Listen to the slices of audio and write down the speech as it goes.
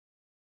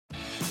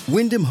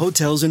Wyndham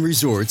Hotels and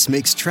Resorts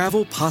makes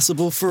travel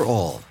possible for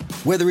all.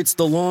 Whether it's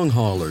the long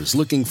haulers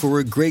looking for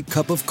a great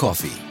cup of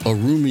coffee, a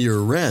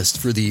roomier rest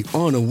for the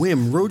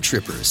on-a-whim road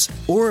trippers,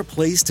 or a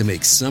place to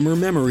make summer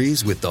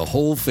memories with the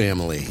whole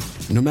family.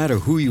 No matter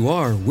who you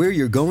are, where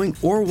you're going,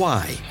 or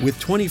why, with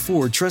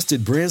 24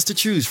 trusted brands to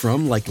choose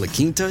from like La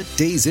Quinta,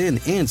 Days Inn,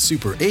 and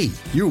Super 8,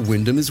 your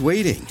Wyndham is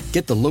waiting.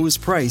 Get the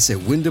lowest price at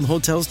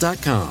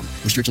WyndhamHotels.com.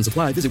 Restrictions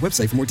apply. Visit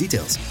website for more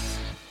details.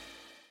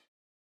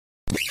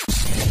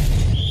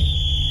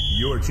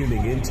 You're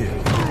tuning into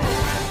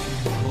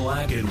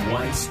Black and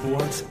White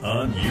Sports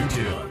on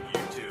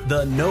YouTube.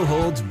 The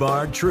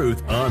no-holds-barred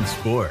truth on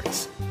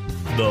sports.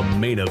 The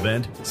main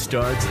event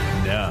starts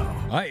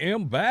now. I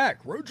am back.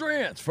 Road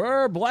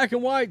Transfer, Black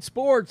and White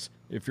Sports.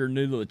 If you're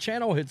new to the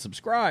channel, hit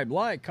subscribe,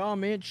 like,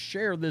 comment,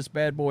 share this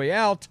bad boy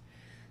out.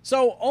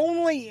 So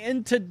only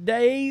in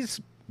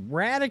today's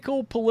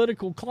radical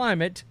political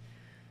climate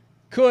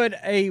could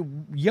a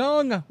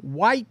young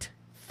white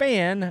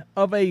fan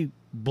of a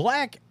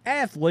black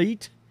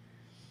athlete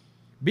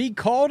be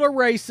called a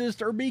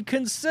racist or be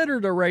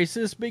considered a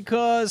racist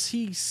because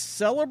he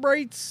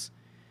celebrates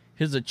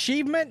his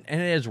achievement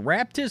and has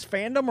wrapped his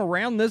fandom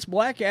around this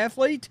black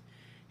athlete.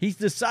 He's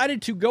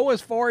decided to go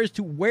as far as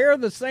to wear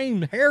the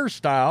same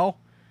hairstyle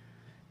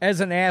as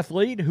an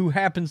athlete who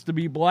happens to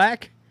be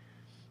black.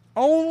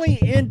 Only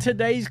in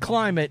today's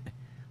climate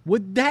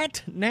would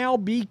that now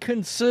be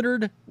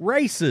considered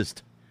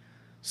racist.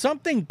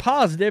 Something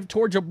positive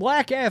towards a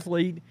black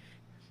athlete,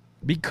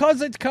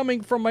 because it's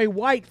coming from a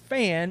white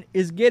fan,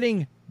 is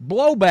getting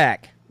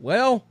blowback.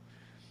 Well,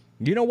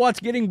 you know what's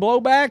getting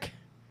blowback?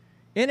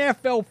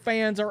 NFL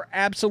fans are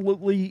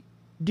absolutely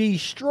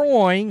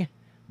destroying,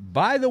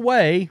 by the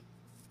way,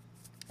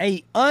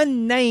 a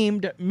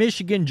unnamed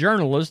Michigan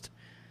journalist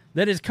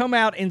that has come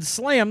out and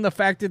slammed the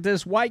fact that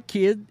this white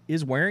kid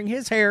is wearing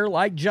his hair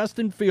like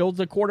Justin Fields,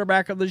 the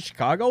quarterback of the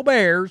Chicago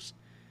Bears.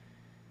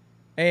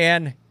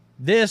 And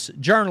this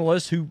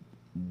journalist,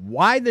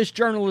 why this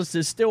journalist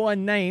is still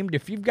unnamed,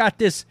 if you've got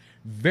this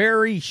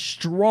very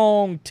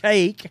strong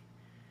take,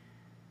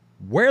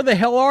 where the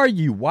hell are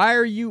you?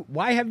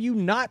 Why have you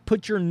not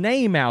put your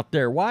name out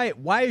there?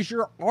 Why is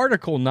your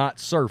article not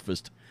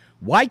surfaced?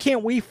 Why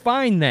can't we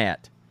find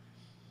that?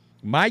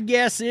 My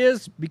guess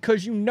is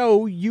because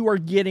you are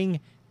getting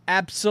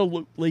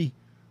absolutely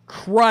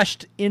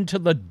crushed into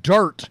the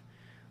dirt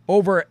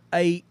over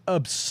a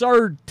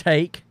absurd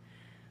take.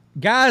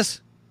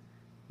 Guys,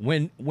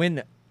 when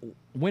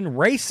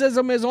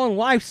racism is on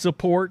life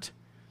support,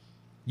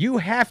 you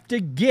have to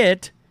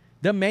get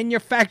the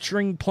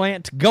manufacturing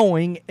plant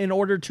going in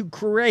order to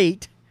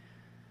create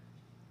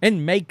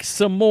and make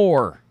some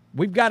more.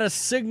 We've got to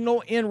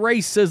signal in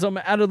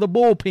racism out of the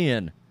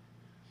bullpen.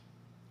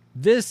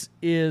 This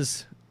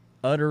is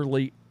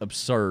utterly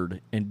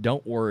absurd. And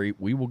don't worry,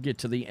 we will get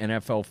to the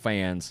NFL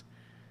fans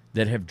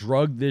that have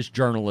drugged this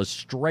journalist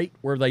straight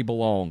where they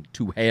belong,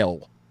 to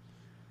hell.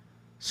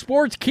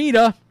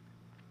 Sportskeeda,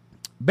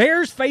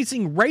 Bears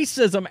facing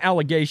racism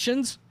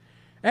allegations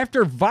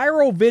after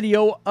viral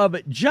video of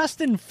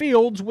Justin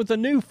Fields with a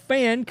new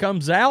fan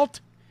comes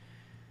out.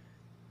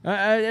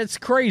 It's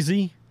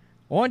crazy.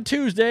 On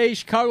Tuesday,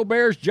 Chicago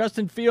Bears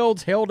Justin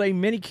Fields held a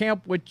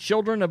minicamp with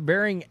children of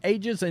varying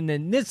ages and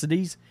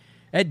ethnicities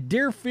at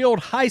Deerfield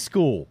High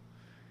School.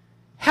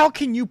 How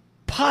can you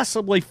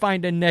possibly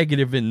find a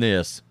negative in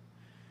this?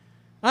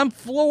 I'm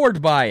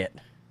floored by it.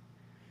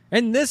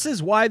 And this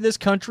is why this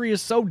country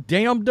is so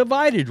damn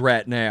divided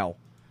right now.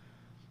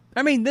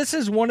 I mean, this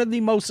is one of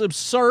the most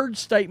absurd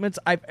statements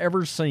I've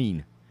ever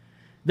seen.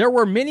 There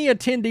were many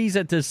attendees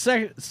at this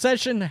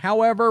session.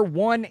 However,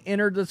 one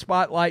entered the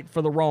spotlight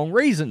for the wrong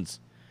reasons.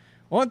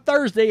 On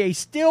Thursday, a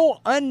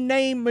still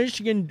unnamed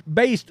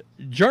Michigan-based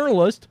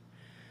journalist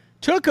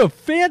took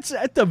offense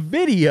at the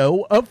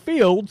video of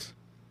Fields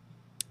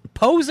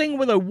posing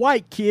with a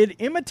white kid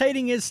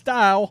imitating his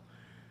style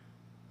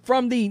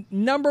from the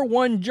number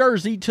 1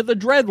 jersey to the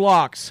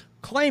dreadlocks,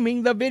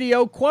 claiming the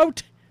video,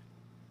 quote,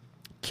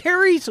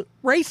 carries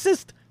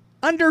racist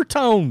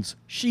undertones,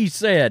 she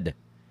said.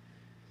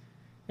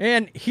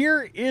 And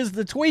here is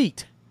the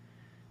tweet.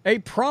 A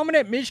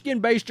prominent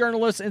Michigan-based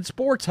journalist and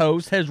sports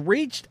host has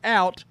reached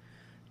out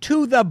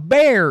to the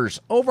Bears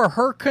over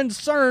her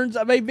concerns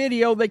of a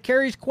video that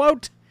carries,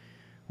 quote,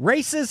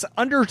 racist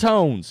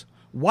undertones.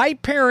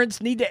 White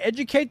parents need to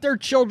educate their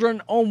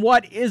children on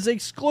what is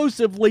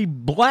exclusively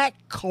black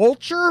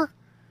culture?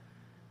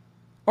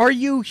 Are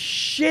you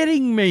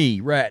shitting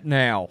me right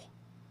now?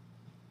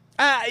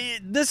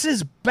 This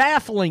is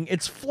baffling.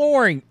 It's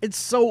flooring. It's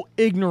so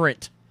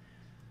ignorant.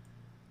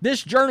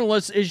 This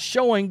journalist is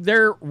showing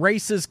their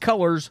racist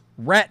colors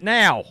right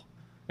now.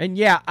 And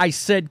yeah, I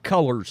said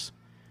colors.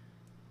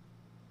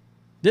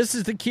 This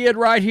is the kid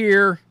right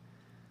here.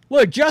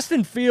 Look,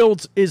 Justin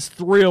Fields is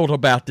thrilled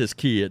about this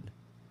kid.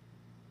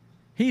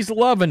 He's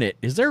loving it.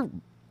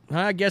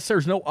 I guess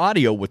there's no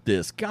audio with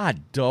this.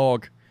 God,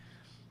 dog.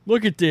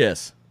 Look at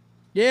this.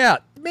 Yeah,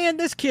 man,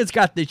 this kid's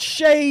got the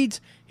shades.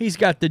 He's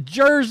got the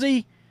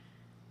jersey.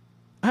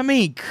 I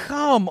mean,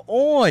 come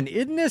on.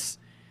 Isn't this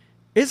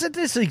Isn't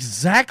this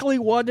exactly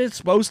what it's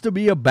supposed to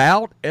be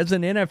about as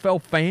an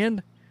NFL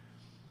fan?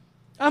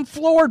 I'm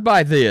floored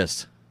by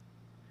this.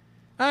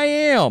 I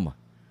am.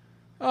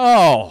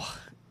 Oh,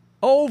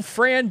 old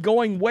friend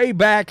going way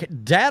back,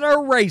 Data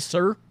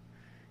Racer.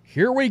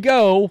 Here we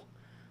go.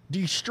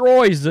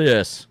 Destroys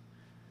this.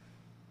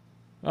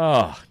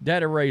 Oh,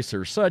 Data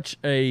Racer, such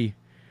a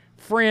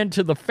friend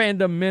to the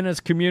Fandom Menace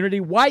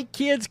community. White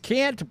kids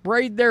can't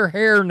braid their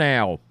hair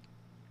now.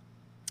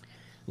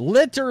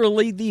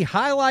 Literally, the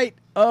highlight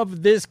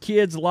of this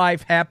kid's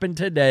life happened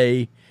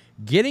today,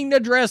 getting to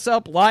dress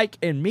up like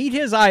and meet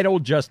his idol,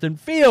 Justin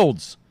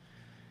Fields.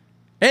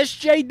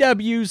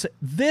 SJW's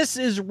This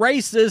Is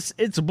Racist,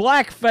 It's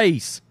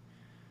Blackface.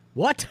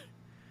 What?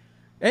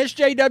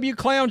 SJW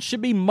clowns should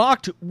be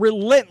mocked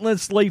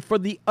relentlessly for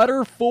the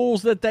utter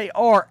fools that they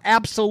are.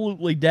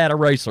 Absolutely, Data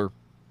Racer.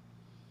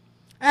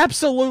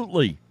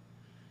 Absolutely.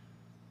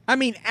 I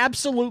mean,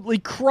 absolutely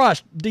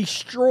crushed,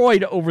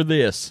 destroyed over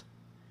this.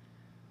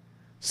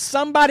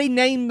 Somebody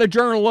name the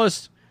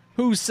journalist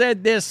who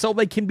said this so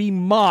they can be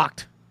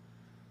mocked.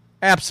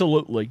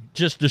 Absolutely.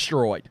 Just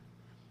destroyed.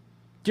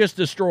 Just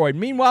destroyed.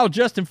 Meanwhile,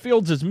 Justin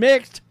Fields is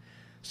mixed.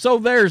 So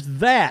there's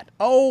that.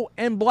 Oh,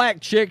 and black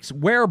chicks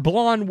wear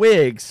blonde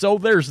wigs. So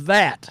there's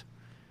that.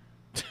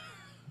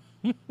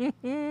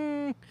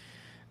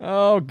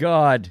 Oh,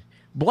 God.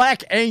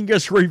 Black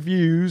Angus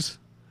reviews.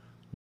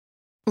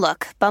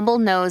 Look, Bumble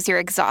knows you're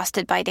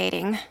exhausted by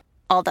dating.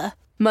 All the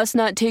must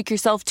not take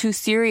yourself too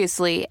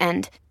seriously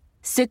and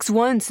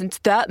 6'1" since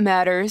that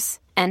matters.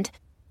 And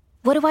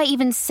what do I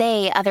even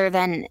say other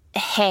than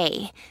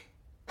hey?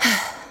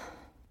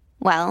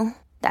 Well,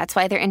 that's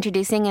why they're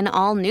introducing an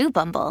all-new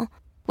Bumble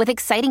with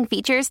exciting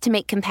features to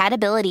make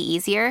compatibility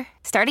easier,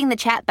 starting the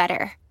chat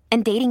better,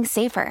 and dating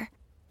safer.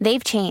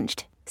 They've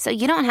changed, so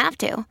you don't have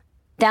to.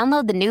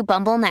 Download the new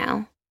Bumble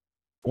now.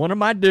 One of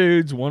my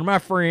dudes, one of my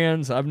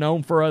friends I've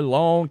known for a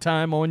long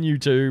time on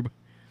YouTube,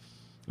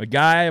 a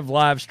guy I've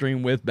live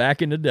streamed with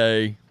back in the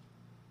day.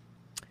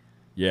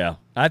 Yeah,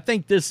 I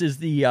think this is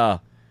the,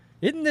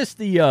 isn't this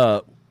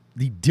the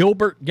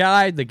Dilbert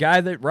guy, the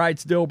guy that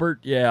writes Dilbert?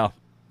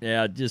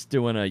 Yeah, just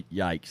doing a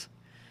yikes.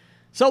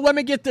 So let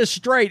me get this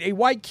straight. A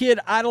white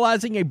kid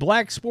idolizing a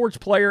black sports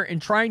player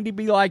and trying to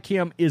be like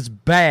him is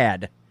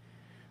bad.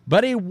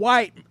 But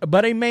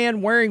a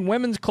man wearing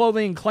women's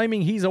clothing and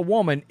claiming he's a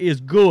woman is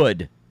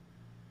good.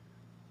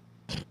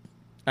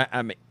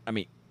 I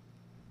mean,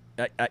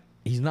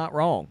 he's not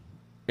wrong.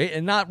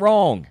 Not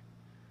wrong.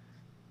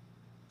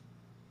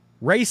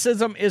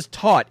 Racism is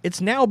taught.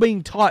 It's now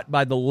being taught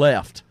by the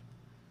left.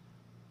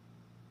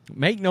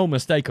 Make no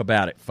mistake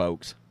about it,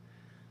 folks.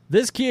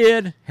 This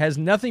kid has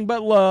nothing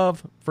but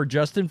love for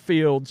Justin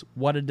Fields.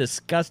 What a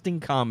disgusting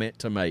comment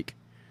to make.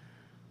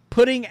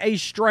 Putting a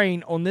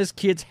strain on this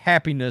kid's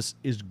happiness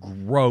is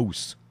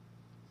gross.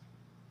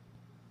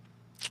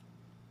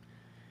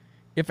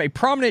 If a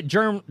prominent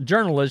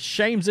journalist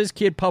shames this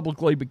kid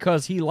publicly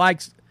because he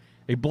likes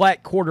a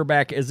black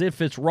quarterback as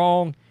if it's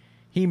wrong,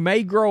 he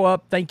may grow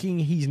up thinking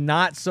he's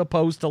not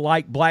supposed to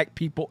like black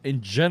people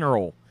in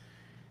general.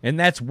 And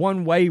that's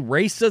one way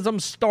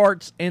racism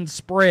starts and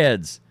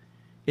spreads.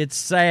 It's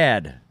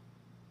sad.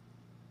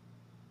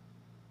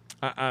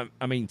 I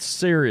mean,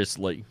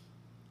 seriously.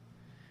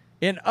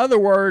 In other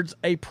words,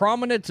 a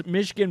prominent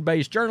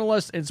Michigan-based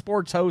journalist and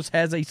sports host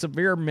has a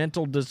severe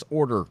mental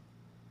disorder.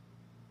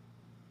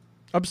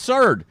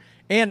 Absurd.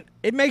 And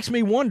it makes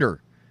me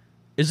wonder,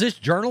 is this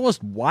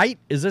journalist white?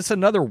 Is this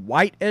another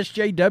white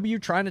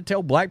SJW trying to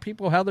tell black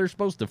people how they're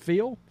supposed to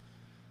feel?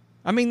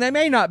 I mean, they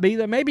may not be.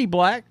 They may be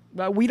black.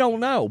 We don't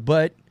know.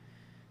 But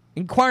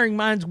inquiring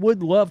minds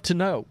would love to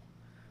know.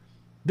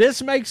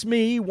 This makes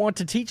me want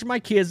to teach my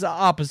kids the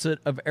opposite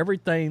of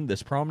everything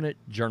this prominent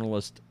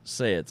journalist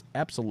says.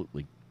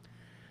 Absolutely.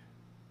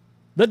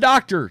 The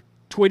doctor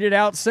tweeted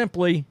out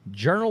simply,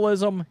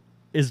 journalism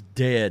is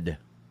dead.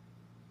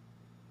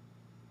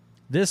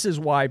 This is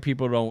why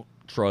people don't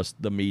trust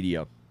the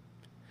media.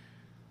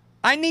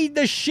 I need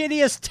the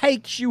shittiest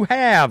takes you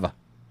have.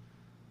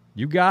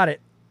 You got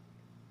it.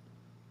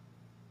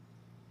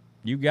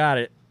 You got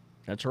it.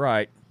 That's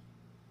right.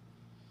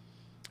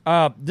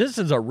 This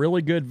is a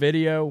really good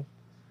video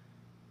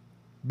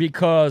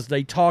because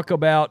they talk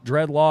about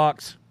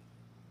dreadlocks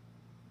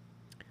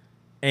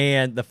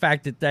and the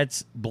fact that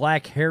that's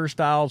black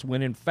hairstyles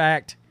when in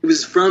fact it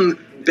was from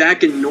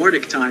back in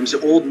Nordic times,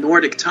 old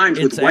Nordic times,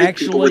 with white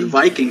people and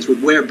Vikings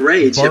would wear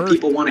braids. Yet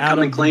people want to come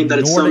and claim that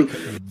it's some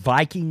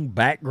Viking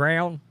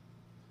background.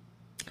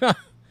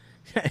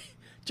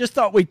 Just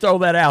thought we'd throw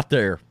that out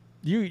there.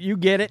 You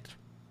get it.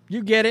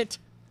 You get it.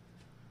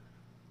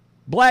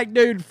 Black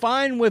dude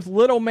fine with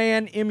little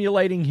man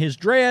emulating his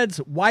dreads.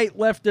 White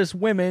leftist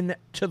women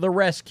to the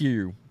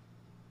rescue.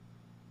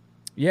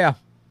 Yeah.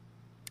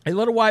 A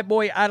little white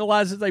boy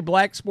idolizes a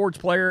black sports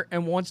player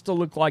and wants to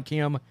look like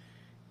him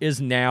is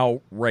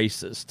now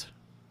racist.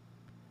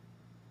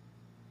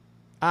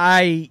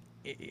 I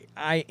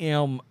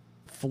am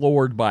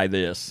floored by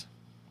this.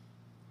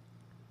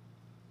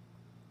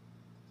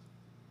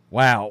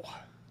 Wow.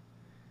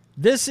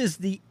 This is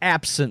the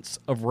absence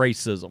of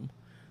racism.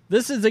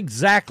 This is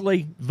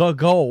exactly the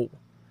goal.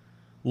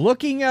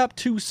 Looking up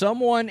to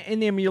someone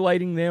and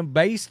emulating them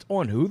based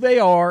on who they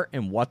are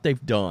and what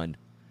they've done.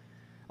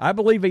 I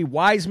believe a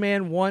wise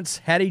man once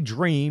had a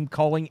dream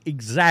calling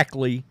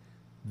exactly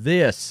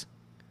this.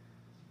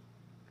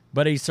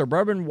 But a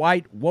suburban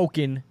white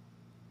woken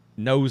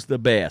knows the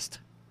best.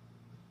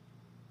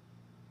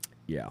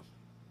 Yeah.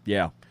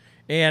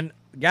 And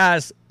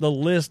guys, the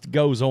list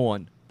goes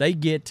on. They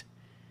get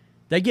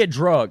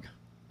drug.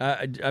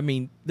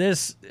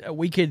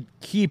 We could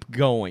keep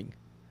going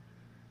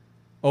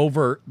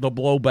over the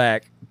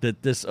blowback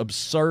that this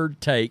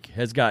absurd take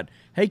has got.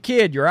 Hey,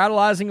 kid, you're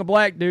idolizing a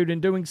black dude and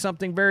doing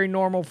something very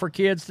normal for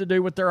kids to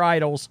do with their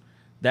idols.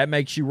 That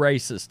makes you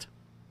racist.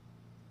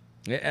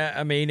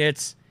 I mean,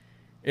 it's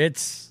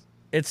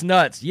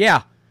nuts.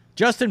 Yeah,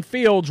 Justin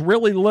Fields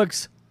really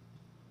looks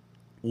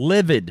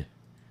livid.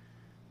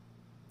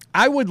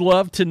 I would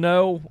love to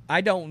know.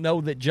 I don't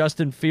know that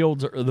Justin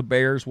Fields or the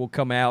Bears will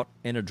come out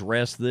and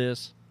address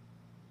this.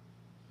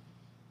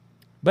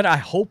 But I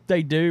hope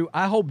they do.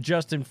 I hope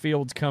Justin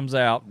Fields comes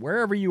out,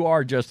 wherever you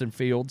are, Justin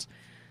Fields,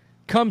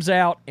 comes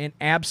out and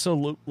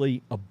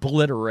absolutely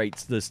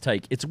obliterates this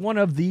take. It's one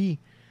of the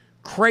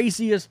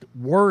craziest,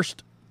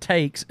 worst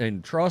takes,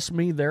 and trust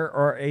me, there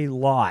are a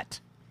lot.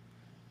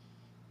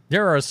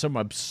 There are some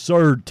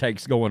absurd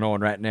takes going on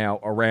right now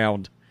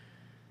around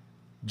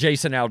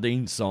Jason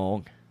Aldean's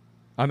song.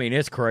 I mean,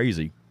 it's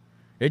crazy.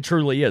 It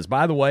truly is.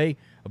 By the way,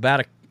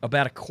 about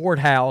a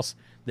courthouse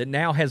that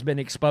now has been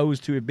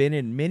exposed to have been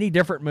in many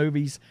different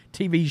movies,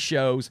 TV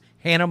shows,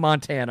 Hannah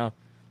Montana.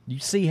 You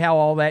see how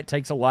all that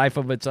takes a life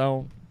of its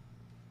own?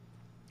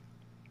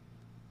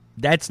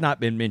 That's not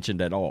been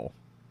mentioned at all.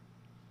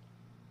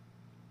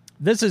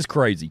 This is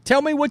crazy.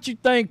 Tell me what you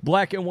think,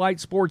 black and white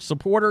sports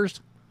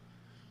supporters.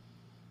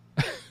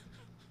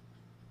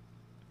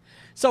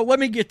 So let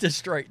me get this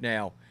straight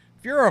now.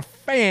 If you're a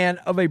fan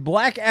of a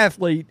black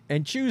athlete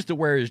and choose to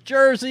wear his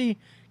jersey,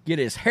 get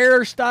his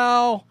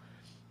hairstyle,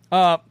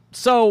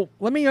 so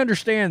let me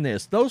understand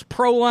this.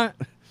 God,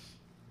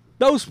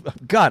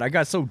 I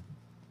got so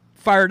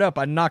fired up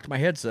I knocked my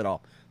headset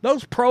off.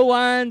 Those pro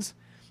lines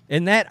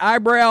and that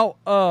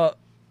eyebrow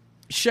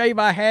shave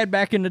I had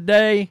back in the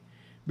day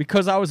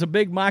because I was a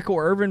big Michael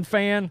Irvin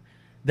fan,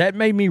 that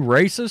made me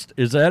racist?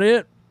 Is that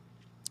it?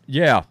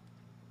 Yeah,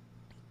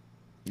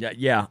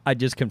 I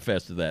just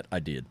confessed to that. I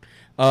did.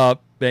 I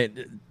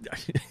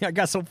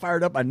got so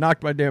fired up I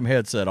knocked my damn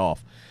headset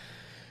off.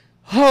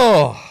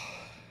 Oh,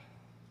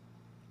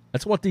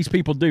 that's what these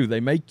people do.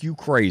 They make you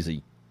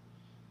crazy.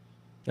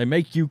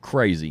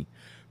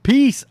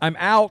 Peace. I'm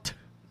out.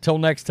 Till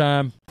next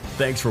time.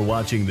 Thanks for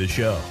watching the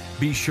show.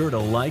 Be sure to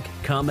like,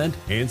 comment,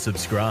 and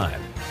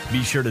subscribe.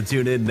 Be sure to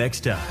tune in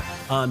next time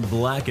on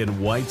Black and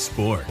White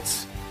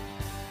Sports.